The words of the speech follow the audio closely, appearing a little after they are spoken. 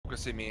Go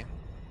see me.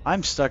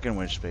 I'm stuck in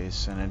witch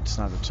space, and it's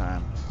not the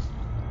time.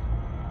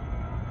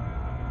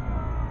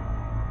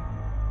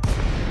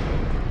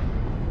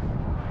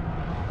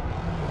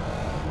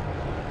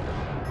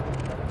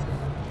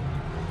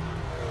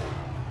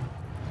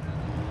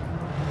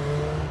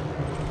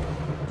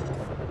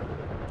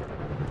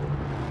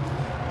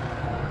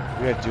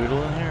 We got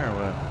Doodle in here, or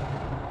what?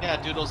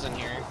 Yeah, Doodle's in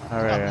here.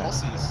 Alright, Got yeah.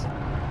 pulses.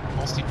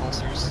 Pulsey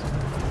pulsers.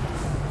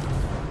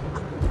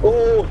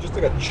 Oh, just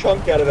took a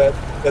chunk out of that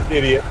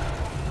idiot.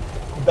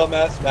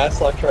 Dumbass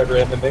Maslock tried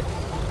ramming me.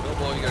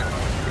 Bilbo, you got.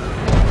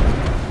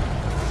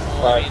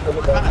 Well, Alright, I mean, come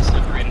we're back. kind of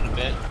separated a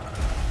bit.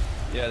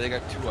 Yeah, they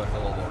got 2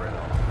 unhillable right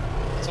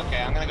now. It's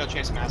okay, I'm gonna go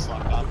chase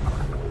Maslock up.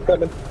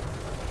 Coming.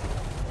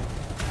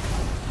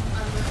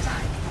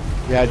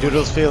 Yeah,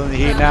 Doodle's feeling the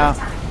heat now.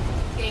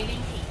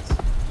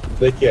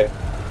 They can't.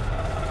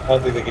 I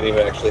don't think they can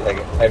even actually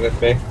hang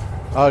with me.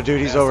 Oh,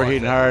 dude, he's Yeah,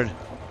 overheating fuck hard.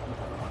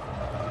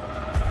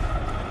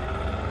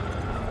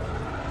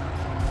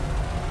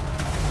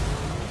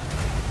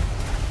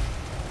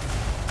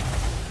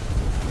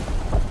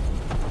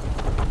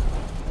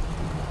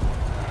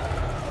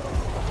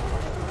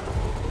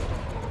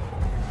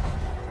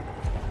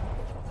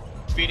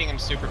 Feeding him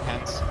super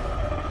pens.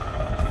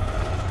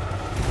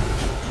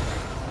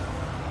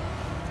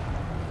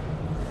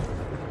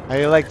 How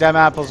you like them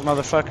apples,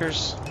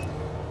 motherfuckers?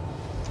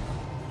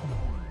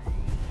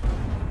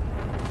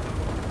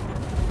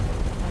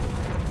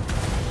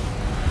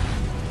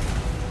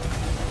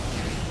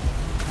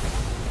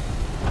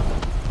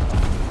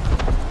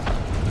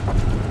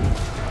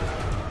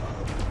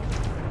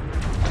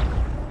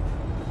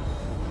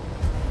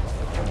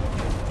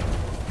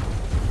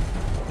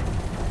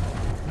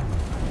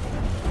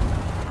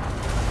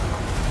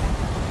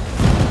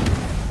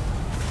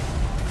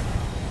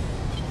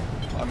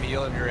 I'm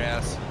healing your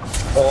ass.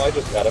 Oh, I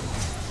just got him.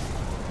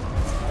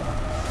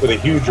 With a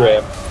huge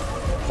ram.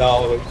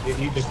 No,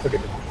 he just took a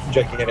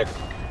gigantic.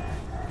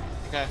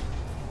 Okay.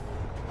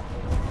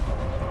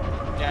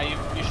 Yeah,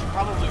 you should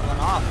probably run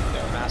off if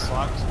they're mass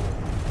locked.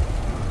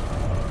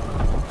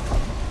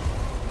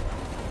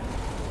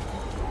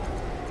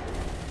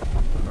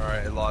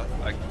 Alright, you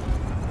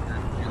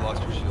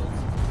lost your shields.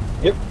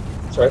 Yep,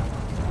 that's right.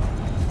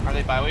 Are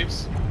they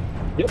bi-waves?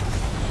 Yep.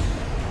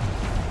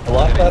 A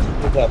lot faster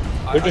than them.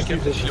 I They're just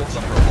kept the using shields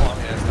up for a long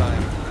ass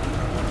time.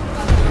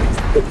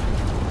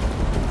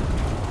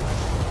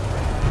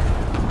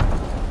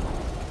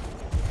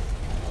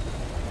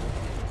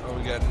 Oh,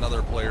 we got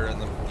another player in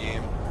the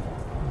game.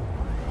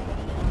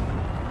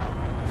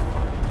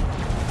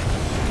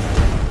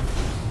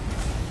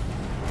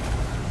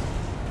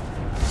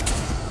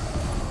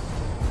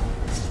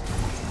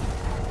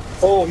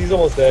 Oh, he's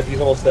almost dead. He's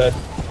almost dead.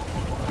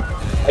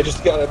 I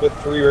just got him with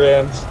 3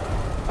 rams.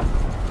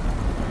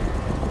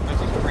 I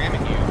think he's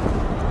ramming you.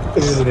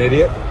 This is an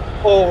idiot.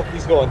 Oh,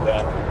 he's going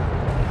down.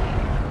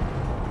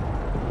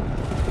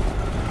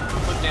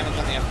 Put damage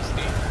on the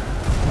FSD.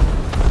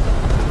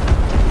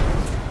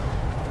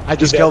 I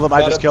just He's killed dead. him. I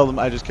Got just him. killed him.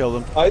 I just killed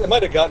him. I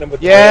might have gotten him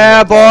with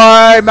Yeah,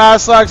 boy!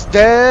 Maslock's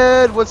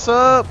dead! What's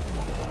up?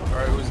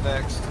 Alright, who's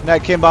next? Nat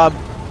Kim Bob.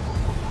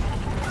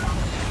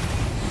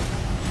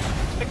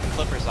 Let's pick the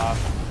flippers off.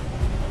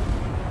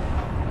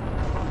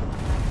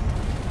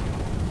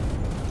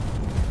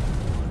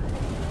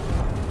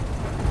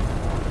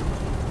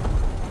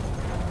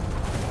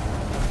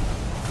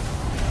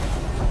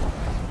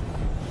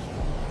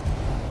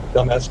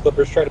 Dumbass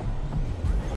Clippers trying to